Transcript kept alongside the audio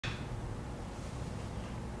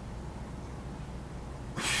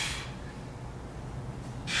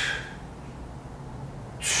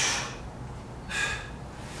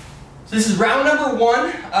So this is round number 1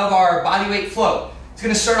 of our bodyweight flow. It's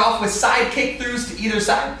going to start off with side kick throughs to either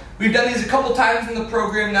side. We've done these a couple times in the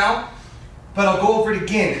program now, but I'll go over it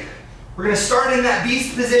again. We're going to start in that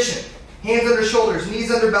beast position. Hands under shoulders,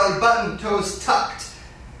 knees under belly button, toes tucked.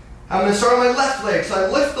 I'm going to start on my left leg. So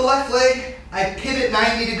I lift the left leg, I pivot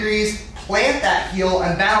 90 degrees, plant that heel,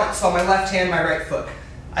 and balance on my left hand, my right foot.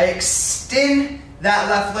 I extend that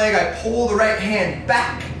left leg, I pull the right hand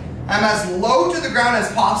back. I'm as low to the ground as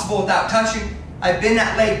possible without touching. I bend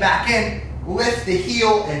that leg back in, lift the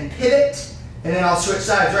heel and pivot, and then I'll switch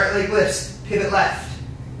sides. Right leg lifts, pivot left.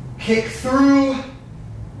 Kick through,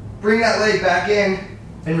 bring that leg back in,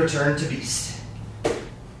 and return to beast.